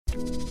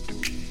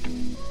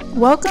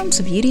Welcome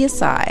to Beauty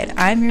Aside.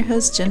 I'm your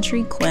host,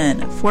 Gentry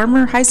Quinn,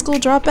 former high school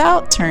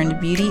dropout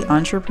turned beauty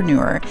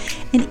entrepreneur.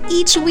 And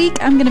each week,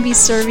 I'm going to be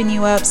serving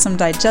you up some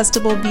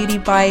digestible beauty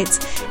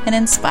bites and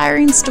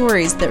inspiring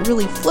stories that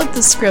really flip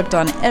the script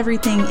on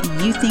everything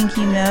you think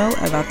you know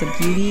about the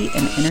beauty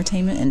and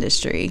entertainment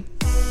industry.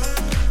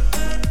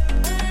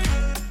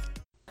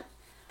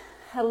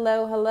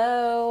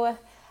 Hello.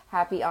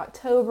 Happy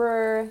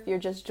October. If you're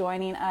just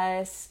joining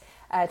us.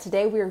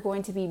 Today we are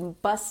going to be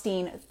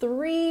busting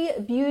 3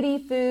 beauty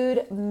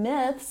food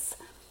myths.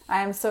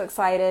 I am so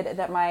excited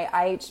that my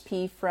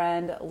IHP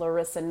friend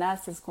Larissa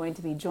Ness is going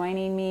to be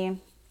joining me.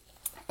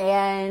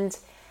 And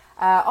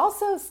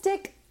also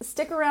stick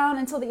around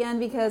until the end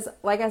because,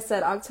 like I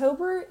said,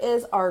 October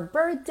is our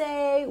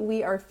birthday.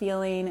 We are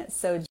feeling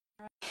so generous,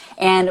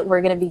 and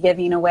we're going to be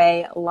giving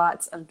away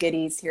lots of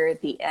goodies here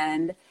at the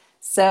end.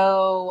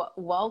 So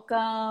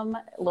welcome,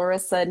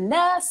 Larissa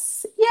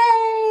Ness.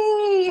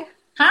 Yay!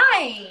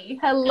 Hi.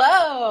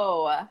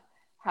 Hello.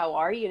 How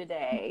are you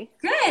today?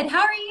 Good.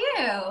 How are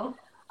you?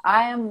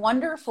 I am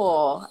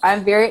wonderful.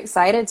 I'm very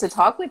excited to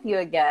talk with you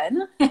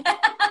again.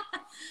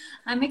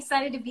 I'm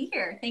excited to be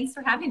here. Thanks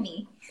for having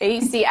me.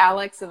 You see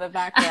Alex in the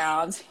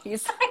background. He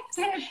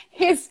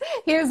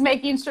was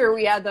making sure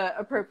we had the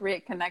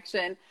appropriate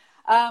connection.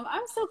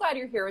 I'm so glad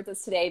you're here with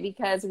us today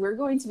because we're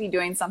going to be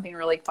doing something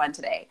really fun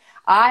today.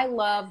 I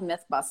love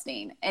myth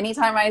busting.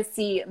 Anytime I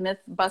see myth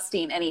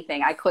busting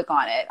anything, I click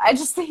on it. I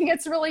just think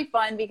it's really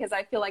fun because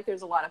I feel like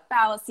there's a lot of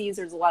fallacies.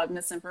 There's a lot of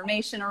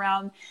misinformation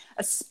around,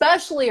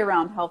 especially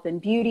around health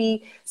and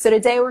beauty. So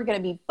today we're going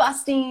to be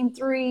busting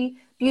 3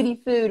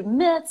 beauty food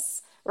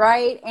myths,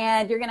 right?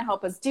 And you're going to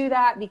help us do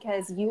that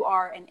because you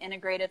are an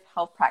integrative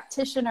health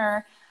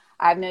practitioner.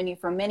 I've known you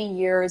for many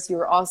years.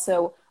 You're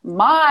also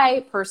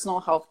my personal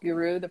health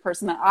guru, the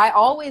person that I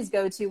always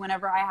go to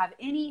whenever I have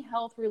any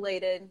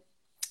health-related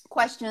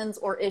questions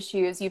or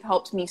issues. You've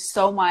helped me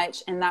so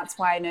much, and that's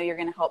why I know you're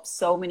going to help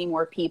so many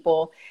more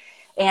people.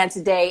 And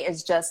today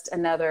is just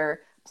another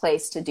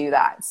place to do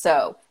that.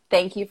 So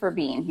thank you for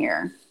being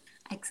here.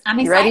 I'm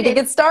excited. You ready to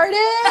get started?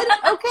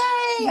 Okay.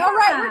 Yeah. All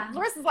right.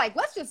 Larissa's like,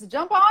 let's just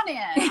jump on in.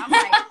 I'm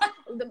like,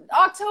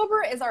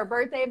 October is our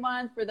birthday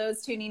month for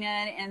those tuning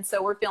in. And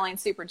so we're feeling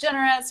super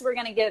generous. We're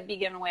going to be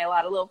giving away a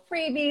lot of little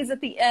freebies at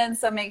the end.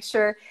 So make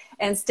sure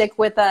and stick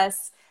with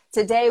us.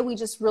 Today, we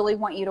just really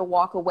want you to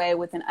walk away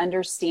with an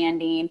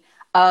understanding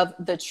of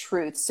the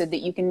truth so that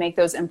you can make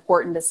those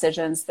important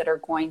decisions that are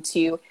going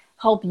to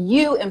help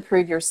you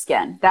improve your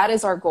skin. That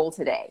is our goal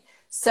today.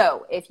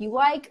 So if you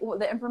like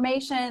the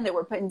information that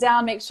we're putting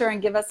down, make sure and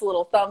give us a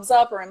little thumbs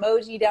up or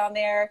emoji down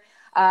there.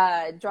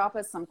 Drop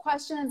us some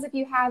questions if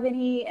you have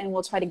any, and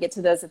we'll try to get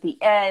to those at the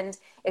end.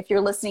 If you're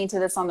listening to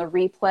this on the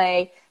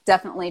replay,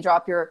 definitely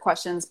drop your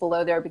questions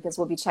below there because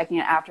we'll be checking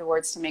it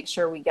afterwards to make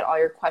sure we get all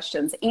your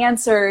questions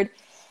answered.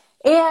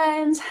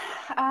 And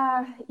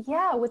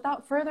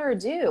without further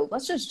ado,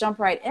 let's just jump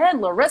right in.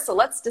 Larissa,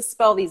 let's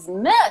dispel these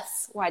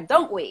myths. Why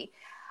don't we?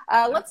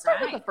 Let's start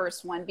with the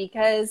first one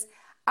because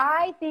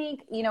I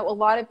think, a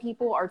lot of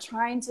people are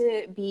trying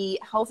to be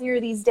healthier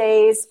these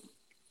days.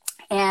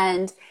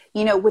 And,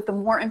 with the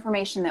more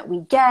information that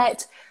we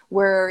get,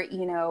 we're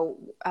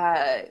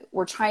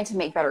trying to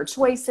make better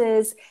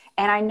choices.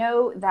 And I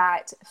know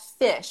that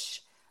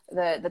fish,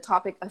 the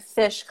topic of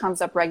fish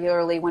comes up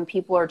regularly when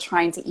people are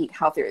trying to eat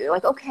healthier. They're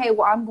like, okay,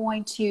 well, I'm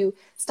going to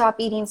stop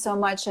eating so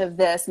much of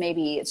this.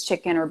 Maybe it's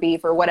chicken or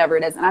beef or whatever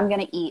it is. And I'm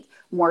going to eat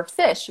more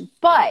fish.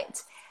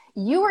 But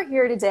you are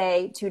here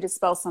today to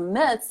dispel some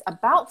myths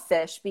about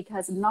fish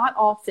because not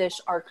all fish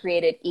are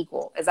created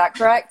equal. Is that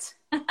correct?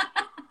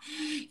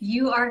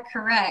 You are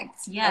correct.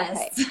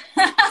 Yes.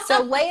 Okay.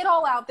 So lay it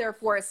all out there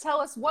for us. Tell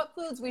us what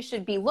foods we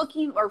should be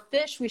looking or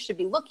fish we should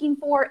be looking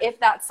for if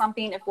that's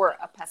something, if we're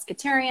a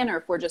pescatarian or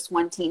if we're just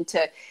wanting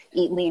to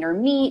eat leaner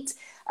meat.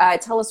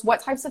 Tell us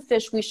what types of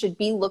fish we should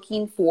be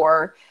looking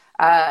for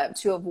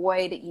to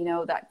avoid,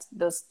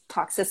 those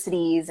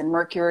toxicities and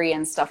mercury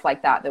and stuff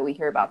like that we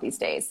hear about these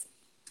days.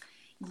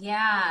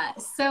 Yeah.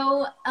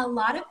 So a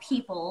lot of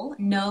people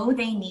know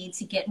they need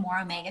to get more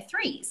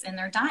omega-3s in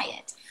their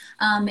diet.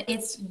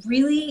 It's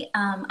really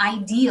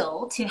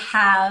ideal to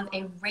have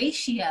a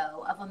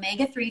ratio of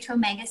omega-3 to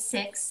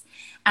omega-6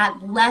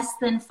 at less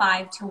than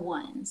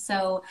 5-1.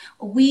 So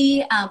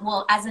we,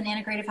 as an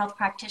integrative health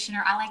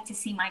practitioner, I like to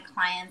see my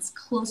clients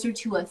closer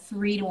to a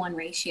 3-1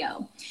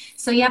 ratio.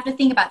 So you have to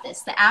think about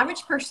this. The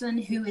average person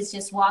who is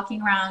just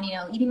walking around,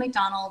 eating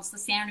McDonald's, the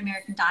standard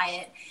American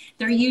diet,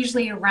 they're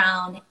usually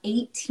around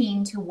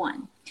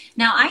 18-1.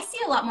 Now, I see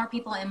a lot more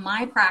people in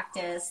my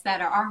practice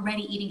that are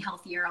already eating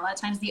healthier. A lot of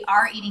times they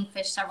are eating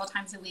fish several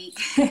times a week.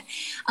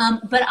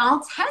 But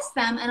I'll test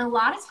them, and a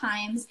lot of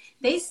times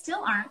they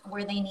still aren't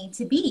where they need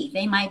to be.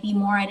 They might be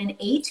more at an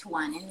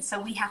 8-1, and so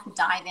we have to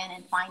dive in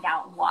and find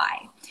out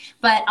why.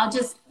 But I'll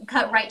just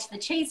cut right to the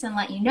chase and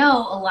let you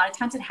know a lot of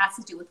times it has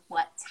to do with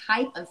what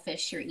type of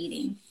fish you're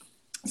eating.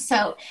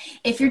 So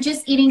if you're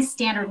just eating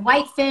standard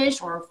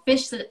whitefish or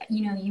fish that,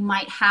 you know, you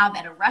might have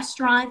at a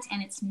restaurant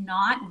and it's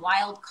not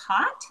wild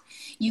caught,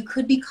 you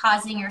could be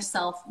causing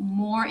yourself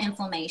more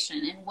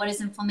inflammation. And what does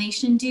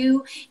inflammation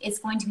do? It's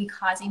going to be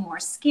causing more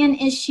skin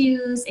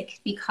issues. It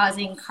could be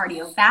causing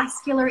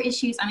cardiovascular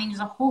issues. I mean, there's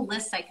a whole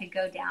list I could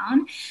go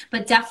down,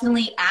 but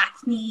definitely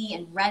acne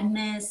and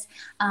redness.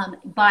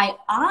 By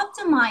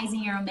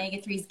optimizing your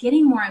omega-3s,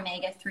 getting more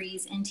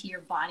omega-3s into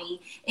your body,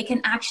 it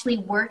can actually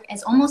work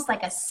as almost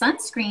like a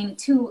sunscreen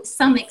to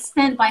some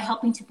extent by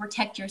helping to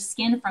protect your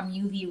skin from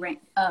UV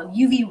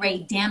ray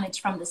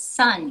damage from the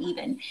sun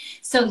even.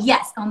 So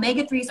yes,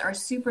 omega-3s are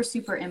super,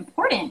 super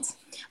important,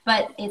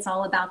 but it's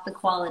all about the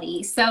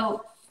quality.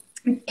 So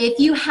if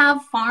you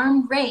have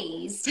farm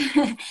raised,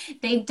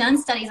 they've done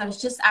studies. I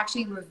was just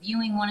actually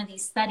reviewing one of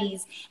these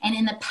studies. And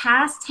in the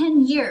past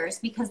 10 years,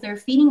 because they're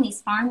feeding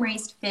these farm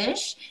raised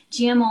fish,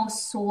 GMO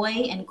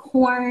soy and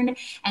corn,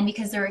 and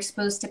because they're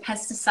exposed to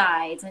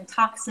pesticides and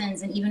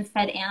toxins and even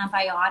fed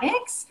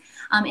antibiotics,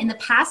 in the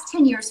past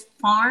 10 years,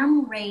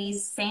 farm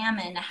raised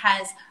salmon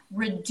has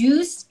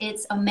reduced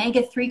its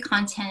omega-3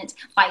 content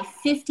by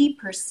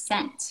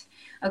 50%.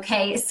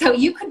 Okay, so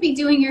you could be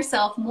doing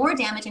yourself more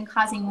damage and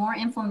causing more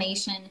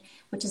inflammation,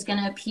 which is going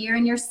to appear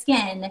in your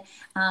skin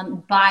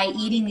by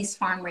eating these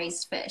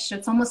farm-raised fish. So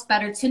it's almost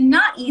better to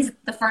not eat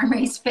the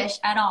farm-raised fish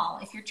at all.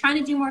 If you're trying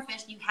to do more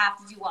fish, you have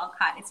to do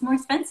wild-caught. It's more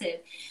expensive,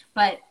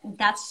 but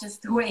that's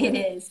just the way it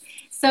is.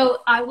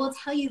 So I will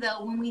tell you,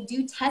 though, when we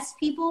do test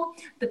people,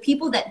 the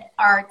people that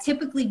are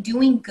typically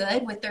doing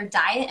good with their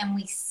diet and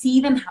we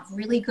see them have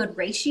really good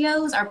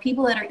ratios are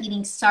people that are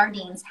eating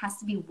sardines. It has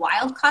to be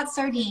wild-caught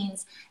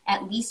sardines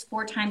at least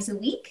 4 times a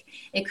week.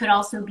 It could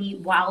also be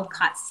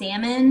wild-caught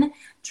salmon,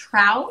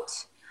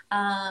 trout,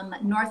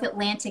 North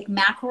Atlantic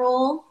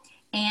mackerel,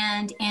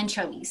 and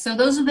anchovies. So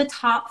those are the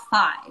top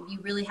 5 you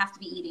really have to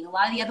be eating. A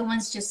lot of the other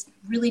ones just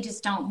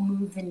don't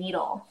move the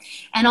needle.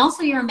 And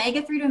also your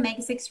omega-3 to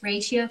omega-6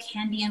 ratio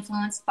can be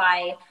influenced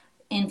by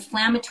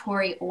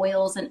inflammatory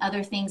oils and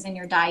other things in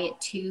your diet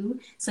too.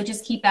 So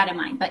just keep that in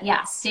mind. But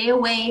yeah, stay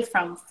away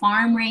from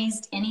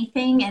farm-raised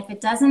anything. If it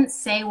doesn't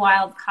say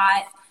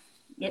wild-caught,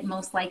 it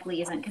most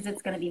likely isn't, because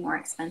it's going to be more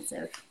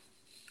expensive.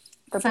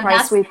 The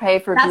price we pay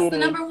for beauty. That's the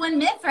number one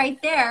myth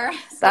right there.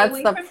 That's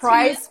the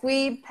price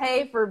we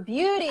pay for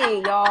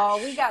beauty, y'all.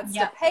 We got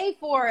to pay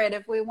for it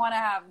if we want to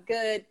have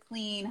good,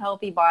 clean,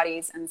 healthy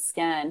bodies and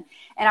skin.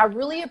 And I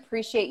really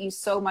appreciate you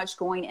so much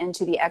going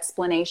into the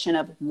explanation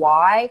of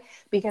why,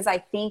 because I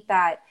think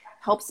that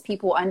helps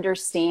people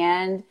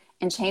understand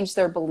and change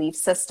their belief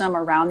system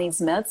around these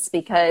myths,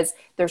 because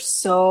there's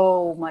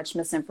so much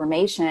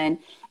misinformation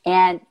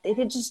and they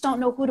just don't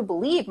know who to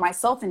believe,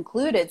 myself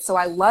included. So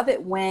I love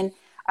it when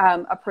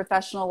a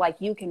professional like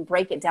you can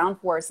break it down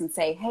for us and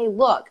say, hey,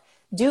 look,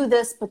 do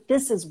this, but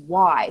this is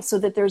why, so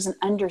that there's an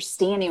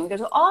understanding. We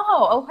go,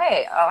 oh,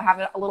 okay, I'll have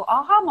a little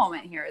aha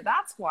moment here.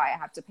 That's why I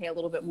have to pay a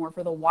little bit more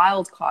for the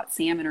wild caught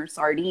salmon or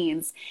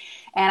sardines.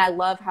 And I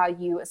love how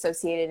you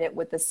associated it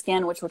with the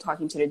skin, which we're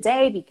talking to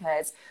today,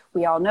 because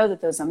we all know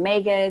that those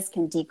omegas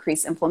can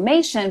decrease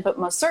inflammation, but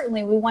most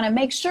certainly we want to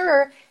make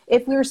sure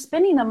if we're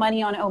spending the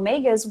money on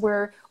omegas,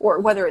 or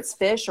whether it's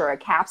fish or a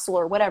capsule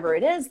or whatever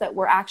it is, that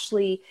we're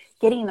actually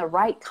getting the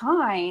right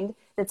kind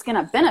that's going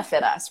to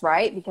benefit us,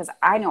 right? Because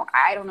I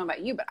don't know about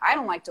you, but I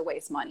don't like to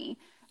waste money.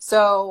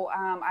 So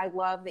I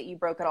love that you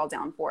broke it all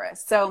down for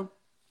us. So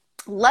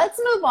let's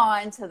move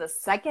on to the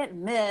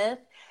second myth,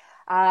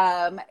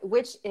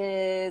 which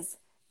is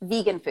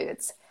vegan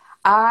foods.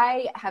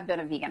 I have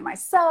been a vegan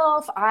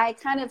myself. I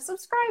kind of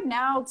subscribe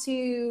now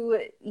to,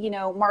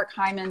 Mark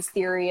Hyman's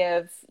theory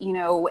of,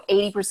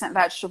 80%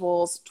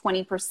 vegetables,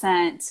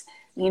 20%,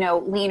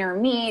 leaner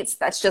meats.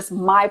 That's just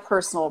my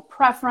personal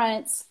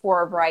preference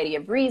for a variety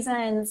of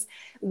reasons.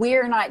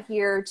 We're not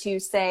here to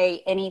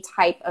say any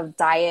type of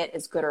diet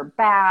is good or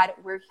bad.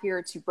 We're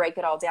here to break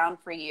it all down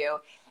for you.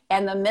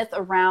 And the myth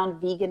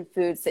around vegan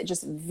foods, that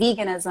just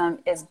veganism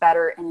is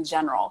better in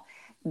general.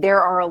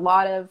 There are a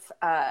lot of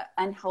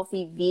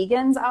unhealthy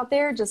vegans out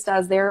there, just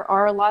as there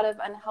are a lot of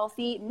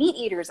unhealthy meat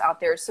eaters out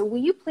there. So will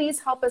you please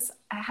help us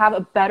have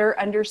a better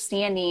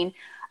understanding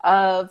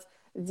of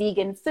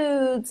vegan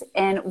foods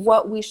and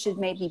what we should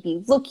maybe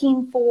be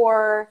looking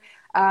for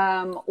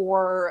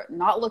or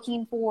not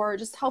looking for?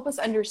 Just help us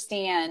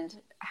understand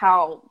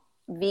how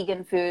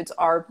vegan foods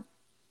are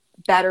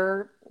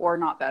better or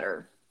not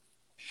better.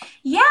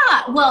 Yeah,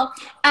 well,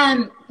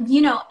 I'm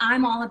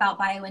all about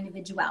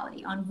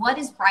bio-individuality on what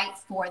is right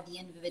for the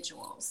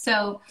individual.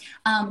 So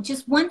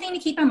just one thing to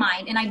keep in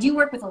mind, and I do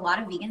work with a lot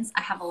of vegans.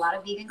 I have a lot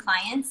of vegan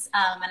clients,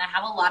 and I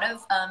have a lot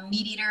of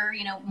meat eater,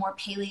 more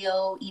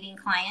paleo eating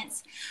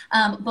clients.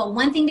 But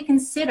one thing to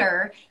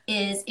consider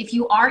is if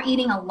you are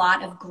eating a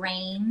lot of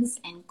grains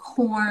and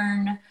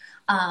corn,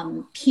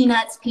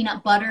 peanuts,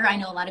 peanut butter. I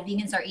know a lot of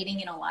vegans are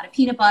eating, a lot of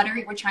peanut butter.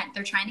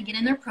 They're trying to get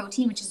in their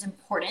protein, which is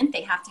important.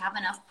 They have to have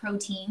enough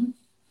protein.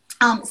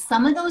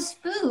 Some of those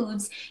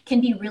foods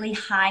can be really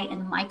high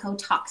in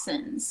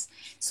mycotoxins.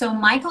 So a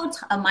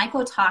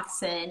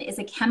mycotoxin is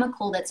a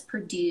chemical that's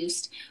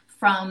produced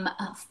from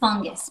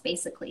fungus,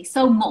 basically.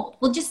 So mold,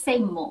 we'll just say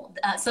mold.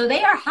 So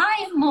they are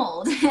high in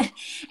mold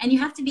and you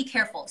have to be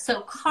careful.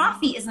 So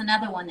coffee is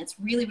another one that's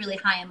really, really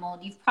high in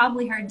mold. You've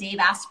probably heard Dave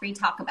Asprey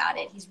talk about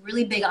it. He's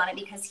really big on it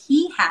because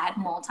he had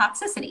mold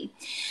toxicity.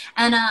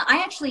 And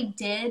I actually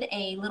did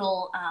a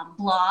little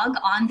blog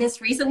on this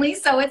recently.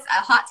 So it's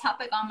a hot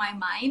topic on my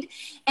mind.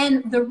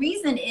 And the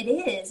reason it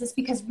is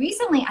because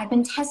recently I've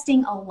been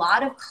testing a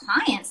lot of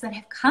clients that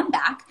have come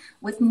back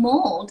with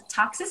mold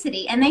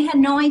toxicity and they had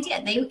no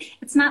idea.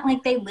 It's not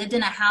like they lived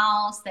in a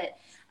house that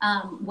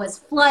was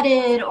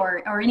flooded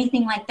or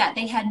anything like that.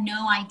 They had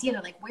no idea.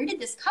 They're like, where did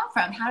this come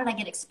from? How did I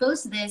get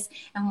exposed to this?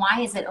 And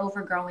why is it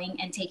overgrowing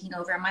and taking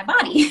over my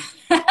body?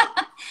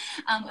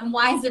 And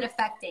why is it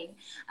affecting?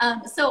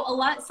 So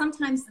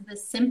sometimes the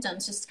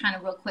symptoms, just kind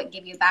of real quick,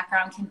 give you a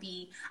background, can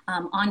be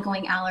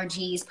ongoing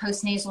allergies,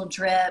 postnasal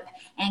drip,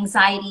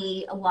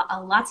 anxiety,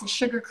 lots of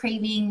sugar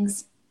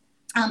cravings,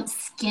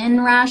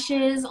 skin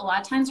rashes. A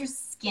lot of times there's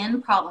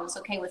skin problems,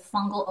 okay, with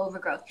fungal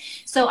overgrowth.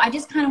 So I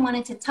just kind of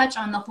wanted to touch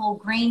on the whole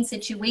grain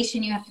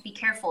situation. You have to be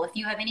careful. If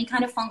you have any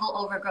kind of fungal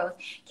overgrowth,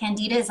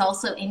 candida is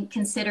also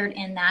considered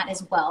in that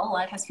as well. A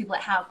lot of times people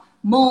that have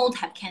mold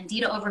have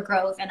candida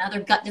overgrowth and other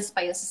gut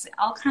dysbiosis. It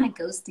all kind of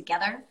goes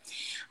together.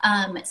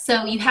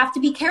 So you have to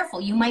be careful.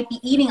 You might be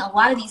eating a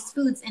lot of these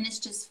foods and it's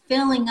just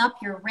filling up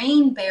your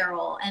rain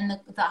barrel. And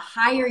the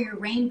higher your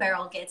rain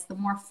barrel gets, the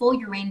more full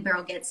your rain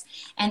barrel gets.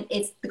 And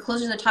it's the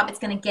closer to the top it's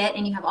going to get.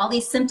 And you have all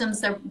these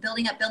symptoms. They're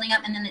building up,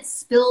 and then it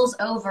spills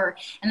over.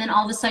 And then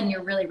all of a sudden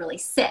you're really, really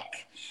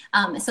sick.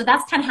 So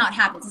that's kind of how it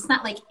happens. It's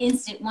not like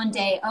instant one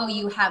day, oh,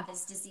 you have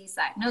this disease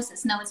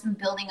diagnosis. No, it's been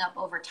building up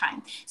over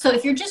time. So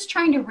if you're just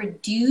trying to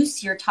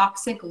reduce your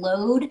toxic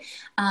load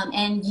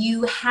and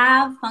you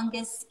have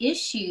fungus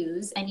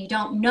issues and you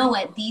don't know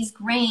it, these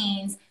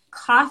grains,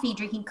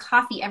 drinking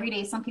coffee every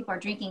day. Some people are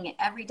drinking it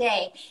every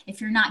day.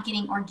 If you're not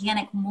getting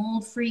organic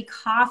mold-free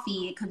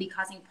coffee, it could be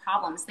causing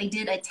problems. They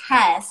did a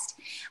test,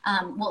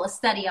 a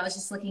study. I was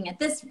just looking at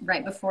this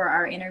right before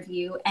our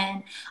interview.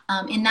 And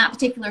in that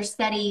particular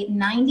study,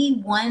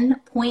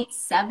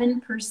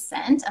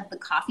 91.7% of the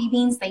coffee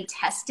beans they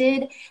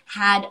tested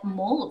had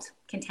mold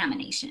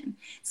contamination.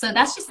 So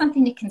that's just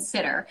something to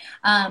consider.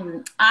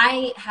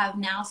 I have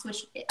now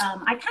switched.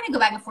 I kind of go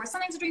back and forth.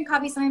 Sometimes I drink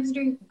coffee, sometimes I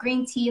drink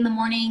green tea in the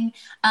morning.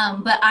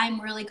 But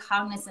I'm really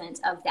cognizant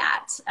of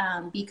that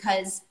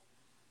because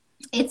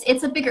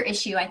it's a bigger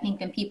issue, I think,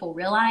 than people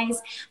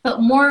realize.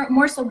 But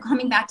more so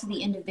coming back to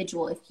the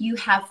individual, if you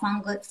have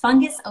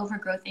fungus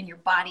overgrowth in your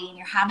body and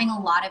you're having a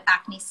lot of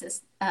acne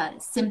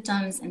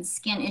symptoms and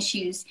skin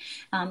issues,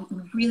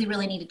 you really,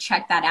 really need to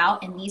check that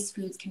out. And these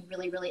foods can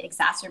really, really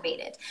exacerbate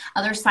it.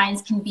 Other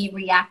signs can be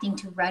reacting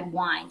to red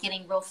wine,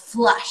 getting real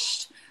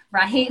flushed,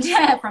 right?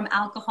 From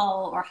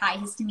alcohol or high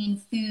histamine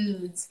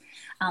foods.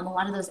 A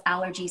lot of those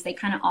allergies, they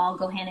kind of all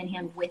go hand in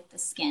hand with the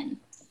skin.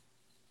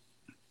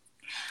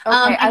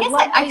 Okay, I guess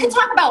I could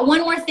talk about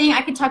one more thing.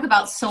 I could talk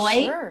about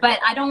soy, sure, but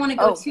I don't want to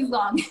go too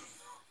long.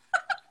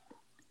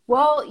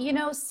 Well,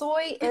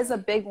 soy is a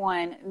big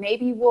one.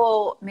 Maybe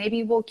we'll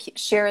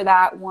share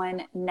that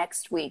one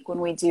next week when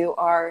we do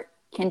our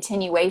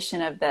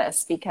continuation of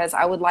this, because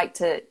I would like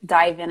to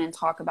dive in and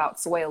talk about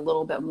soy a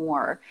little bit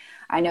more.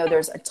 I know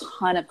there's a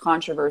ton of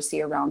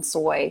controversy around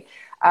soy.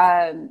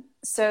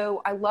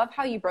 So I love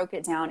how you broke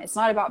it down. It's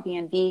not about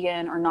being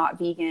vegan or not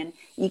vegan.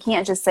 You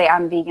can't just say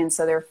I'm vegan,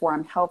 so therefore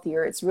I'm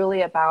healthier. It's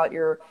really about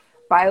your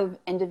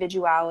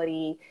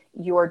bio-individuality,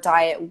 your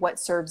diet, what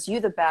serves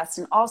you the best.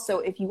 And also,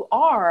 if you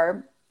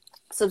are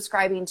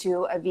subscribing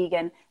to a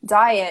vegan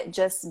diet,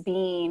 just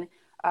being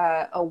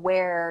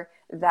aware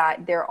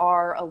that there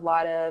are a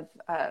lot of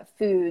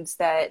foods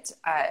that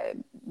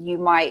you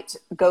might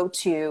go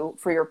to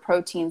for your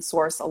protein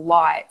source a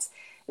lot,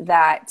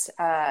 that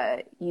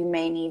you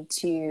may need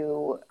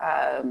to,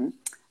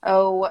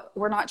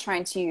 we're not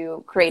trying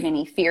to create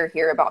any fear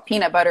here about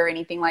peanut butter or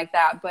anything like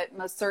that, but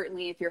most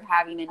certainly if you're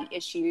having any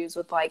issues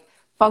with like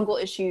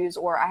fungal issues,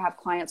 or I have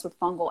clients with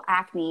fungal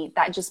acne,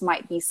 that just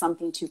might be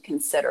something to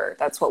consider.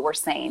 That's what we're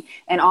saying.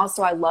 And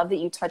also, I love that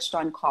you touched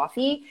on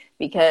coffee,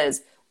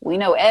 because we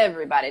know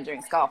everybody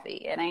drinks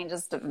coffee. It ain't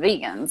just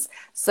vegans.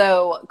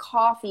 So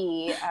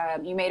coffee,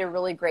 you made a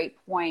really great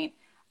point.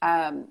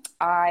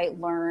 I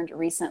learned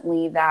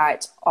recently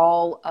that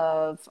all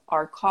of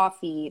our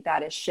coffee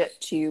that is shipped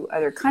to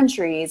other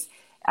countries,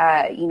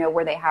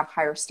 where they have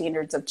higher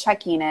standards of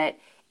checking it,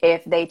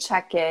 if they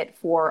check it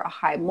for a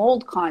high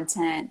mold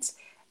content,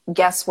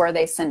 guess where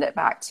they send it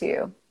back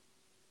to?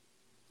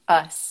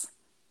 Us.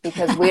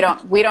 Because we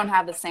don't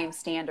have the same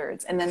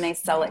standards, and then they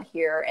sell it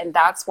here. And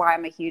that's why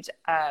I'm a huge,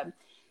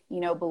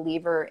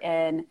 believer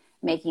in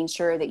making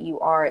sure that you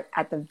are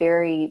at the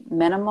very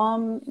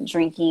minimum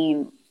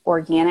drinking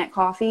organic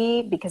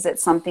coffee, because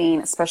it's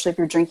something, especially if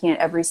you're drinking it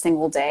every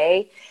single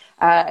day,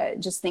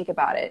 just think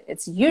about it.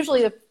 It's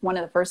usually one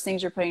of the first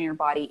things you're putting in your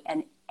body,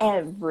 and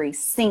every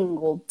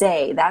single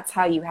day. That's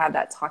how you have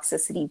that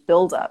toxicity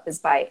buildup, is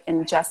by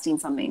ingesting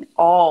something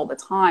all the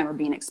time or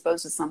being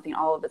exposed to something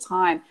all of the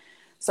time.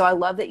 So I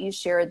love that you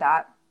shared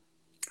that.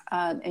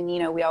 And, you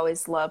know, we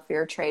always love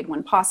fair trade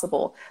when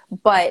possible.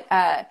 But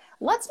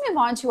let's move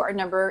on to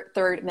our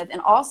third myth.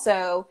 And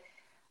also,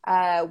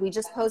 we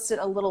just posted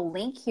a little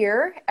link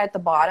here at the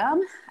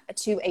bottom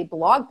to a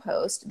blog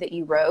post that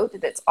you wrote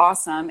that's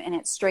awesome, and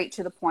it's straight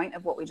to the point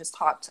of what we just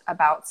talked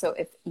about. So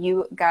if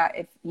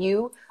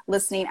you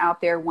listening out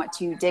there want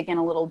to dig in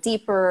a little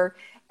deeper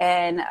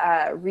and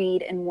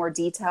read in more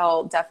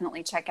detail,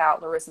 definitely check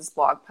out Larissa's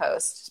blog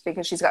post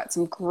because she's got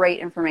some great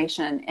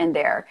information in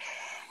there.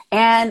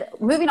 And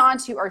moving on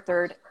to our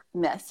third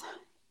myth.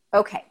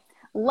 Okay,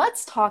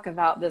 let's talk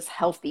about this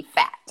healthy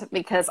fat,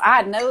 because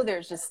I know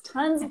there's just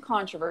tons of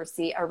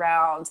controversy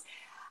around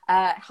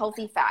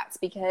healthy fats,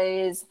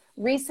 because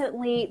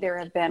recently there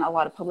have been a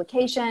lot of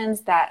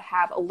publications that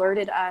have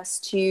alerted us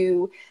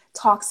to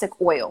toxic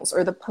oils,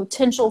 or the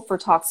potential for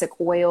toxic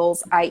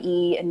oils,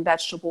 i.e. in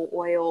vegetable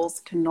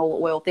oils, canola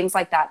oil, things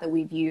like that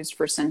we've used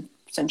for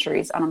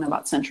centuries. I don't know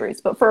about centuries,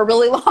 but for a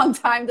really long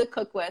time to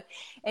cook with.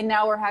 And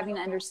now we're having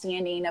an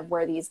understanding of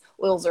where these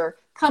oils are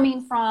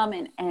coming from,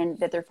 and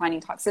that they're finding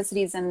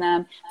toxicities in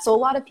them. So a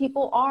lot of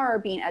people are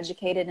being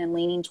educated and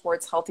leaning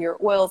towards healthier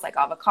oils like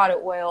avocado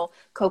oil,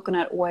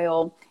 coconut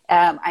oil.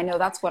 I know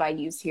that's what I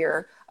use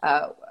here.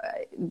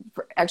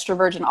 Extra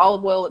virgin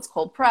olive oil, it's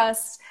cold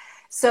pressed.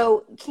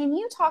 So can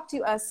you talk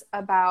to us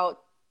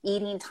about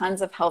eating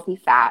tons of healthy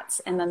fats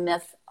and the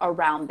myth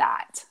around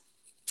that?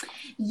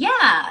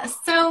 Yeah.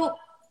 So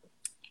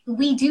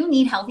we do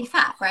need healthy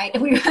fat, right?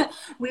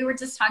 We were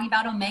just talking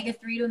about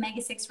omega-3 to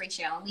omega-6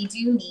 ratio, and we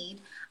do need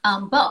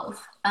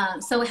both.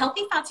 So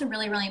healthy fats are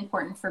really, really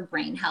important for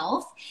brain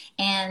health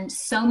and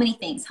so many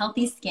things,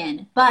 healthy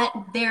skin, but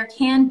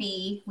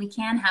we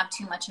can have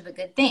too much of a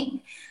good thing.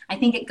 I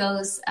think it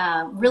goes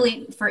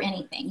really for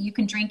anything. You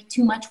can drink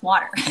too much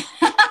water.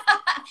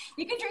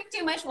 You can drink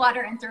too much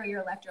water and throw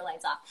your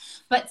electrolytes off.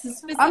 But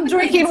I'm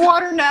drinking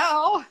water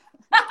now.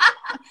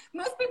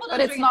 Most people don't,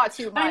 but it's not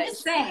too much. I'm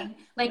just saying,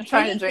 like, I'm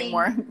trying to drink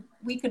more.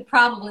 We could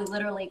probably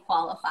literally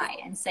qualify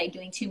and say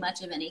doing too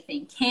much of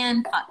anything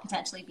can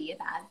potentially be a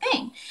bad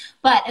thing.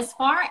 But as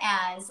far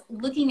as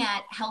looking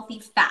at healthy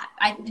fat,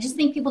 I just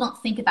think people don't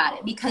think about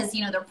it because,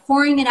 you know, they're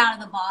pouring it out of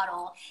the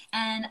bottle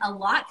and a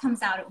lot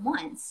comes out at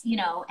once, you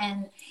know,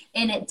 and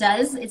it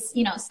does, it's,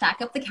 you know,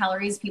 stack up the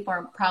calories. People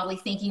are probably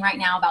thinking right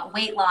now about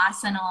weight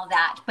loss and all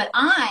that. But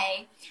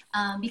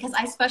because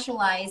I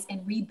specialize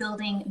in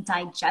rebuilding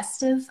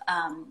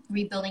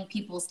rebuilding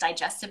people's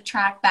digestive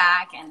tract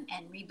back and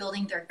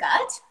rebuilding their gut.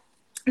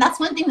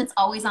 That's one thing that's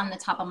always on the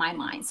top of my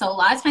mind. So a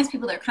lot of times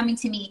people that are coming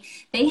to me,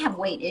 they have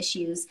weight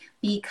issues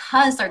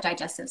because their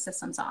digestive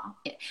system's off,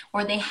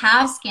 or they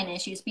have skin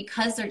issues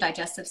because their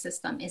digestive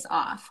system is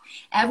off.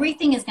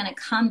 Everything is going to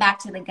come back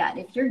to the gut.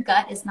 If your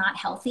gut is not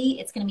healthy,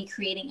 it's going to be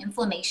creating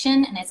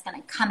inflammation, and it's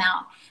going to come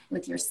out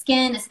with your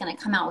skin. It's going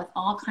to come out with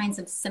all kinds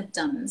of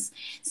symptoms.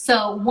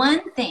 So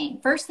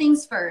first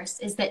things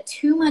first, is that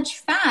too much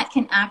fat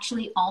can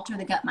actually alter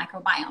the gut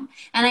microbiome.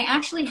 And I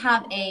actually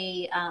have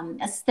a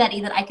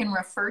study that I can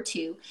refer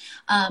to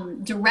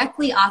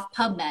directly off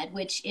PubMed,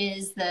 which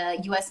is the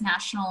U.S.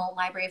 National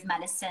Library of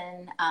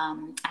Medicine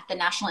at the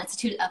National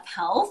Institute of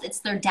Health. It's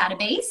their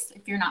database,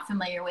 if you're not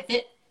familiar with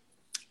it.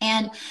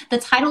 And the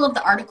title of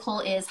the article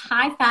is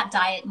High Fat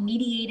Diet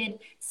Mediated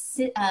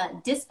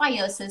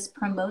Dysbiosis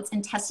Promotes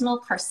Intestinal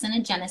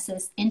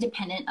Carcinogenesis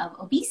Independent of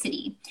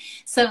Obesity.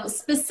 So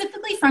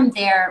specifically from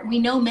there, we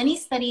know many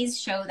studies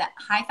show that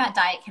high fat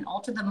diet can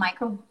alter the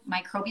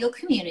microbial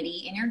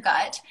community in your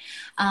gut.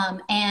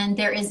 And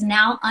there is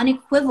now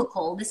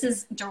unequivocal, this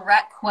is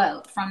direct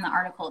quote from the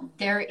article,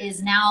 there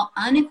is now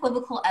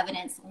unequivocal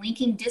evidence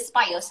linking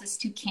dysbiosis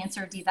to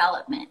cancer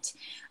development.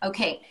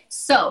 Okay,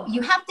 so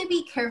you have to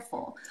be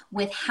careful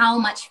with how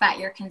much fat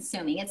you're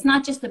consuming. It's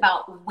not just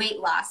about weight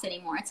loss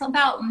anymore. It's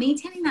about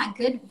maintaining that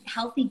good,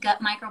 healthy gut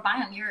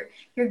microbiome.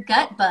 Your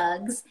gut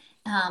bugs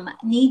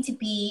need to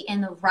be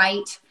in the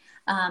right,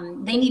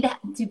 they need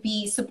to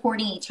be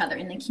supporting each other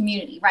in the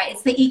community, right?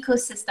 It's the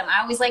ecosystem.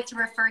 I always like to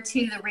refer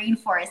to the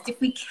rainforest.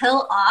 If we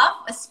kill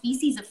off a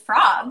species of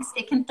frogs,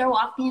 it can throw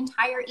off the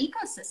entire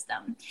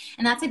ecosystem.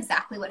 And that's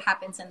exactly what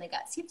happens in the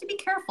gut. So you have to be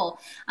careful.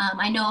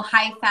 I know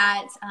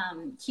high-fat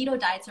keto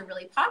diets are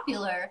really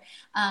popular,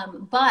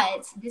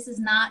 but this is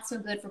not so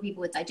good for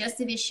people with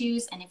digestive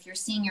issues. And if you're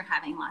seeing you're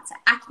having lots of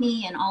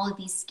acne and all of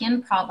these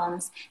skin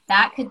problems,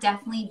 that could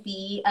definitely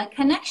be a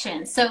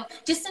connection. So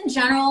just in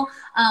general,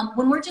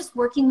 when we're just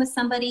working with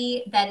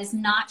somebody that is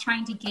not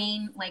trying to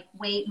gain like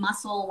weight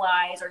muscle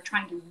wise or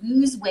trying to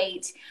lose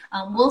weight,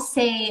 we'll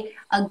say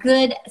a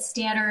good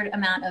standard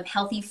amount of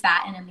healthy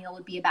fat in a meal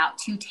would be about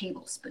 2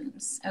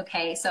 tablespoons.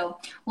 Okay, so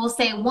we'll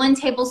say 1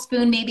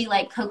 tablespoon, maybe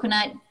like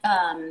coconut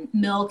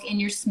milk in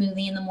your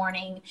smoothie in the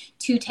morning,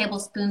 2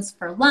 tablespoons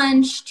for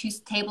lunch, 2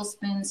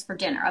 tablespoons for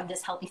dinner of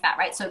this healthy fat,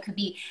 right? So it could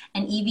be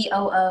an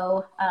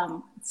EVOO,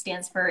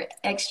 stands for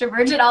extra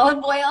virgin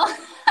olive oil.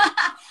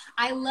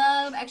 I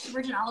love extra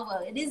virgin olive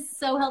oil. It is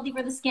so healthy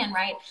for the skin,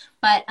 right?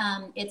 But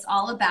it's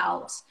all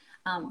about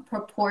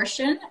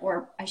proportion,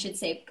 or I should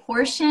say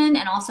portion,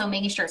 and also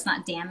making sure it's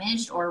not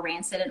damaged or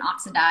rancid and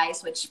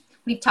oxidized, which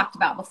we've talked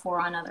about before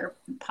on other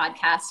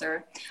podcasts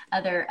or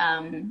other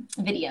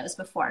videos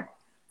before.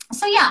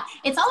 So yeah,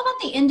 it's all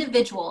about the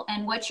individual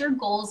and what your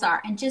goals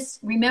are. And just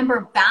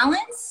remember,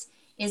 balance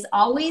is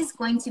always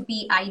going to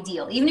be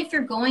ideal. Even if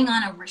you're going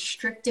on a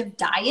restrictive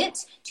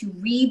diet to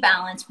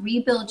rebalance,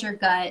 rebuild your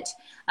gut,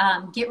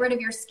 get rid of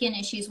your skin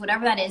issues,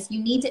 whatever that is,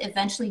 you need to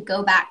eventually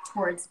go back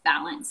towards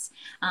balance.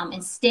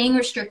 And staying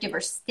restrictive or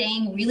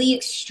staying really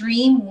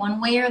extreme one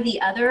way or the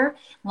other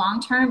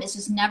long term is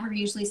just never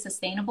usually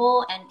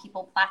sustainable, and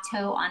people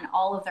plateau on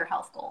all of their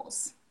health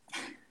goals.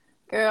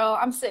 Girl,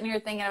 I'm sitting here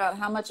thinking about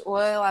how much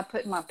oil I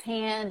put in my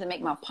pan to make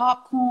my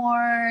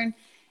popcorn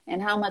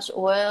and how much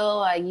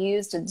oil I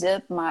use to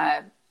dip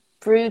my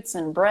fruits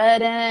and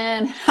bread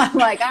in. I'm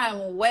like,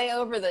 I'm way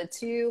over the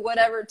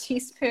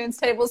tablespoons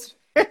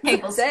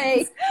a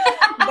day.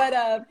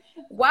 But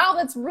wow,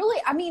 that's really,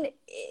 I mean,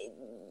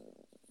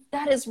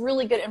 that is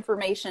really good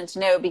information to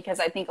know, because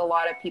I think a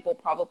lot of people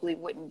probably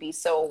wouldn't be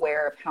so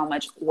aware of how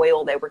much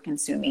oil they were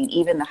consuming,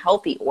 even the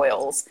healthy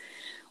oils.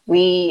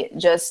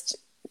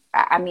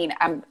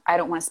 I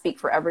don't want to speak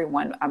for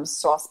everyone.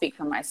 So I'll speak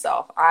for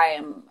myself.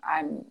 I'm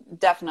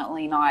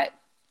definitely not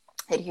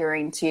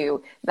adhering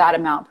to that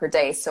amount per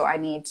day. So I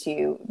need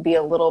to be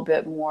a little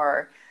bit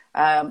more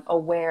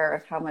aware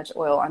of how much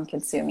oil I'm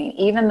consuming,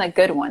 even the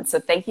good ones.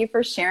 So thank you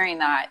for sharing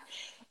that.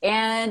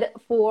 And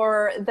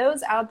for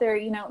those out there,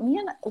 me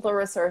and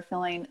Larissa are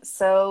feeling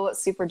so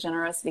super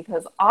generous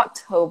because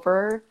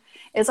October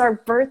is our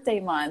birthday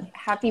month.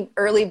 Happy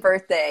early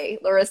birthday,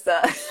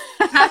 Larissa.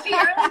 Happy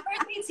early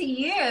birthday to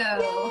you.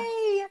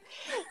 Yay.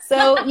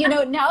 So,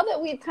 now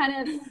that we've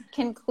kind of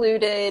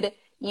concluded,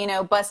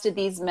 busted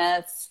these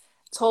myths,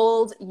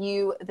 told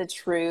you the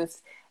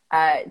truth,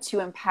 to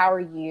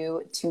empower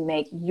you to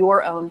make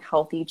your own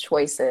healthy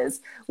choices,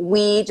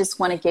 we just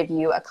want to give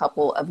you a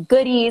couple of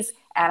goodies,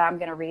 and I'm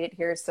going to read it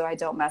here so I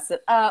don't mess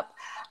it up.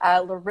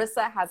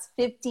 Larissa has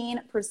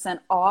 15%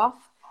 off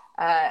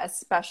a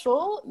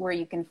special where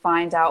you can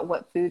find out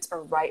what foods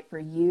are right for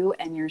you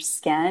and your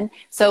skin.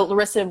 So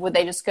Larissa, would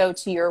they just go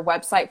to your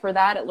website for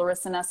that at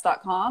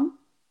larissaness.com?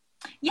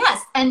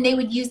 Yes, and they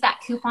would use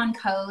that coupon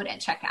code at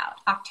checkout,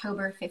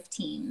 October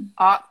 15.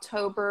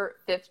 October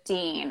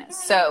 15.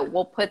 So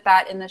we'll put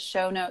that in the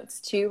show notes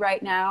too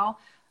right now.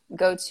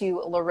 Go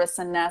to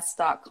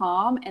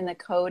larissaness.com and the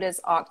code is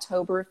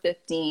October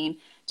 15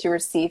 to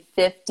receive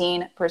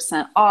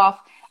 15% off.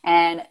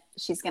 And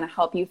she's going to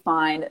help you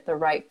find the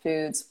right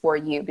foods for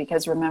you,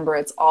 because remember,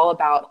 it's all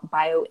about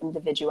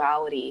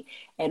bio-individuality.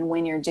 And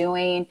when you're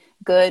doing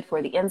good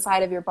for the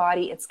inside of your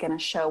body, it's going to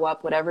show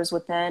up. Whatever's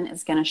within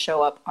is going to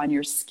show up on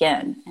your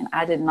skin. And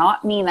I did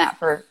not mean that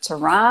to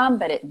rhyme,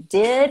 but it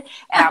did.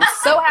 And I'm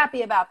so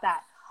happy about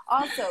that.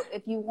 Also,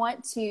 if you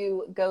want to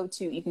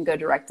you can go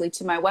directly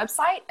to my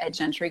website at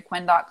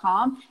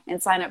gentryquinn.com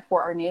and sign up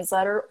for our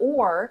newsletter,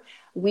 or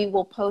we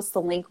will post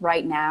the link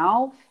right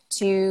now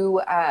to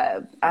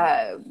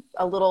a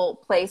little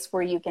place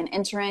where you can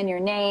enter in your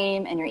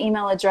name and your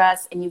email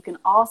address, and you can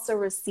also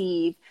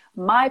receive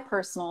my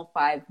personal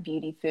 5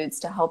 beauty foods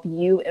to help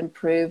you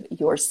improve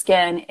your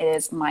skin. It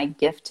is my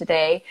gift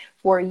today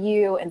for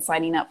you and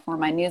signing up for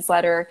my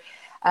newsletter.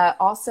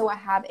 Also, I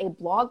have a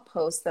blog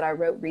post that I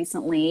wrote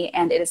recently,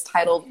 and it is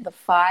titled The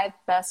 5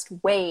 Best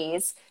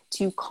Ways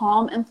to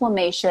Calm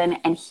Inflammation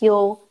and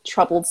Heal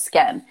Troubled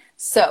Skin.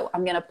 So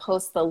I'm going to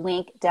post the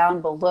link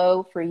down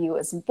below for you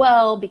as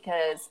well,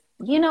 because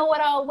you know what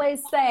I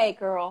always say,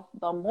 girl,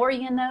 the more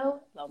you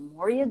know, the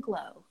more you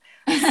glow.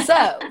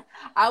 So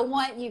I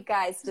want you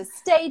guys to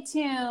stay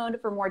tuned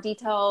for more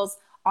details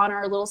on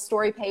our little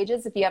story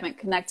pages. If you haven't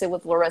connected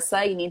with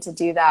Larissa, you need to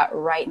do that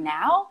right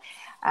now.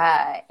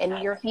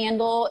 And your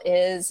handle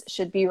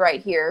should be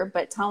right here,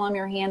 but tell them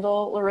your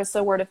handle,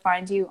 Larissa, where to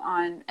find you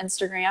on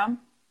Instagram.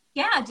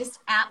 Yeah, just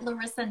at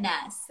Larissa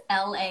Ness,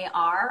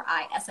 LarissaNess.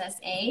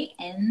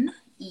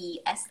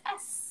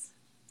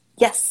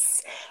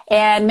 Yes.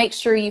 And make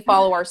sure you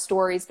follow our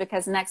stories,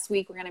 because next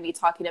week we're going to be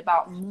talking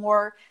about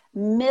more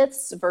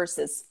myths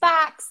versus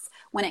facts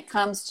when it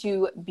comes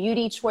to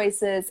beauty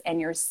choices and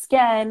your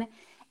skin.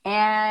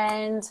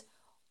 And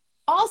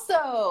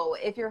also,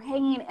 if you're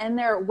hanging in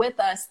there with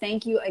us,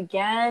 thank you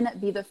again.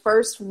 Be the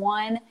first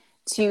one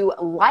to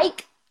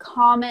like,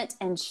 comment,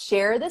 and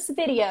share this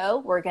video.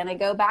 We're going to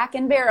go back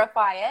and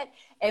verify it.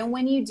 And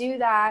when you do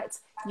that,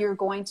 you're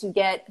going to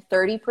get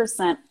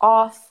 30%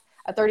 off,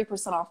 a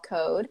 30% off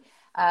code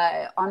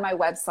on my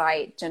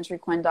website,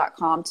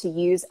 gentryquinn.com, to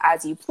use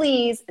as you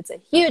please. It's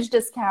a huge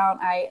discount.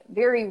 I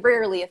very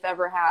rarely, if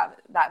ever, have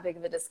that big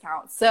of a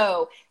discount.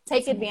 So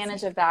take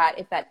advantage of that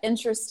if that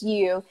interests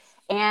you.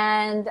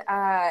 And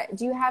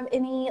do you have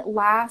any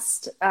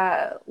last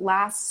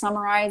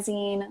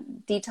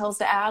summarizing details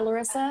to add,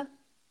 Larissa?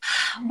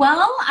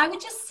 Well, I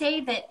would just say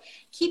that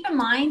keep in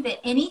mind that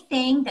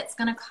anything that's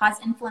going to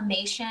cause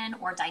inflammation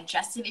or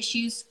digestive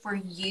issues for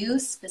you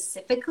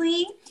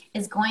specifically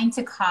is going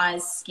to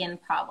cause skin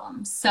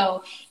problems.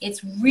 So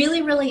it's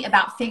really, really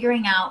about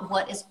figuring out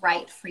what is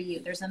right for you.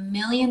 There's a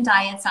million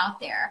diets out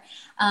there,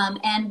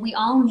 and we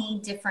all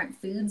need different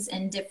foods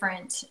and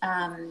different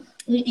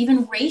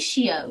even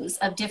ratios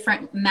of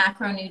different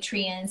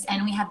macronutrients,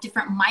 and we have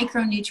different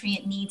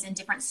micronutrient needs in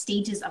different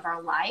stages of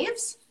our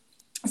lives.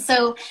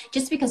 So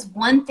just because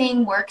one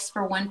thing works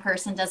for one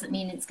person doesn't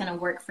mean it's going to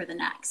work for the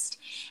next.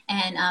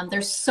 And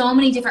there's so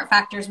many different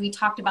factors. We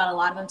talked about a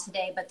lot of them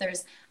today, but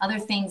there's other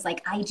things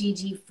like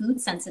IgG food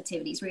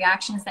sensitivities,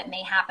 reactions that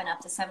may happen up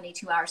to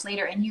 72 hours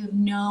later, and you have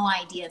no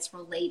idea it's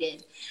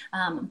related.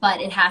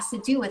 But it has to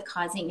do with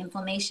causing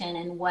inflammation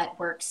and what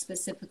works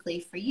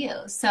specifically for you.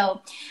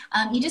 So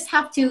you just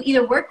have to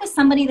either work with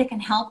somebody that can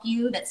help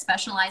you that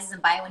specializes in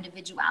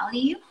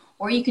bioindividuality,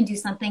 or you can do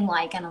something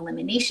like an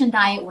elimination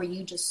diet where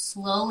you just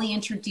slowly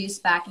introduce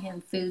back in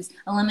foods,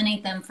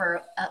 eliminate the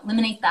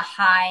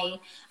high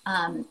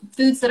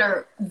foods that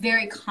are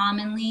very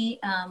commonly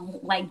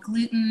like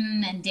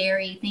gluten and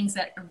dairy, things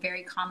that are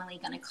very commonly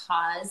going to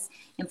cause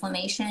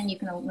inflammation. You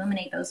can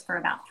eliminate those for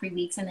about 3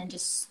 weeks and then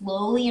just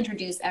slowly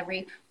introduce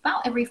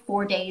about every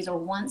 4 days or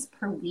once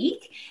per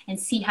week and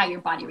see how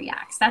your body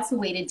reacts. That's the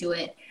way to do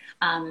it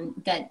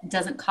that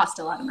doesn't cost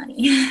a lot of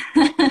money.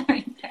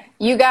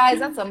 You guys,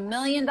 that's $1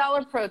 million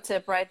pro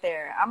tip right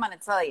there. I'm going to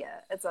tell you,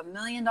 it's $1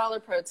 million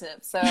pro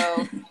tip. So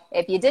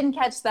if you didn't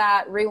catch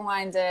that,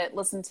 rewind it,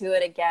 listen to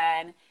it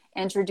again.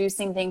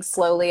 Introducing things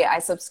slowly. I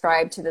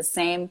subscribe to the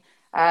same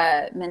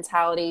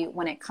mentality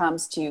when it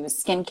comes to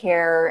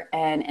skincare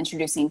and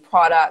introducing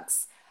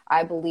products.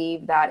 I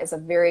believe that is a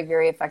very,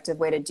 very effective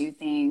way to do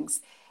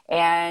things.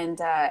 And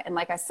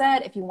like I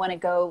said, if you want to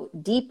go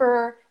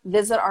deeper,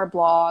 visit our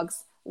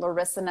blogs,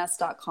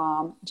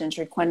 larissaness.com,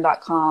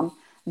 gentryquinn.com.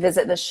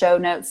 Visit the show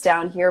notes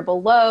down here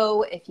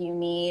below if you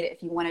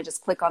want to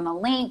just click on the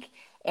link,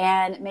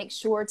 and make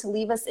sure to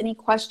leave us any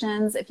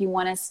questions if you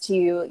want us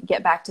to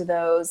get back to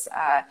those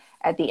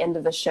at the end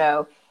of the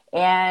show.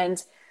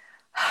 And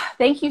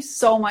thank you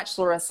so much,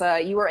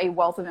 Larissa. You are a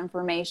wealth of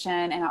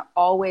information, and I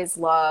always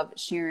love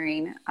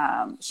sharing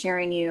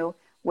you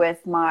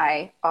with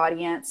my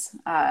audience,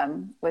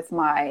 with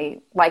my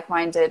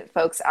like-minded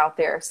folks out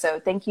there. So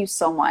thank you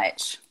so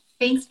much.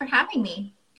 Thanks for having me.